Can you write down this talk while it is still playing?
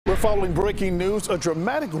We're following breaking news. A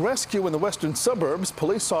dramatic rescue in the western suburbs.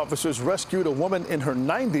 Police officers rescued a woman in her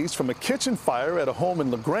 90s from a kitchen fire at a home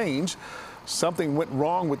in Grange. Something went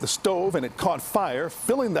wrong with the stove and it caught fire,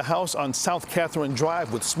 filling the house on South Catherine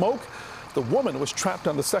Drive with smoke. The woman was trapped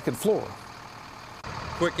on the second floor.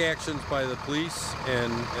 Quick actions by the police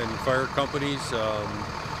and fire companies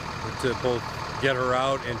to both get her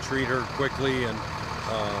out and treat her quickly, and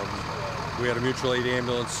we had a mutual aid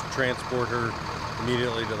ambulance transport her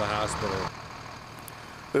immediately to the hospital.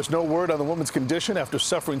 There's no word on the woman's condition after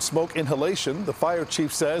suffering smoke inhalation. The fire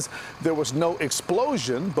chief says there was no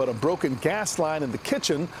explosion, but a broken gas line in the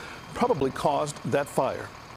kitchen probably caused that fire.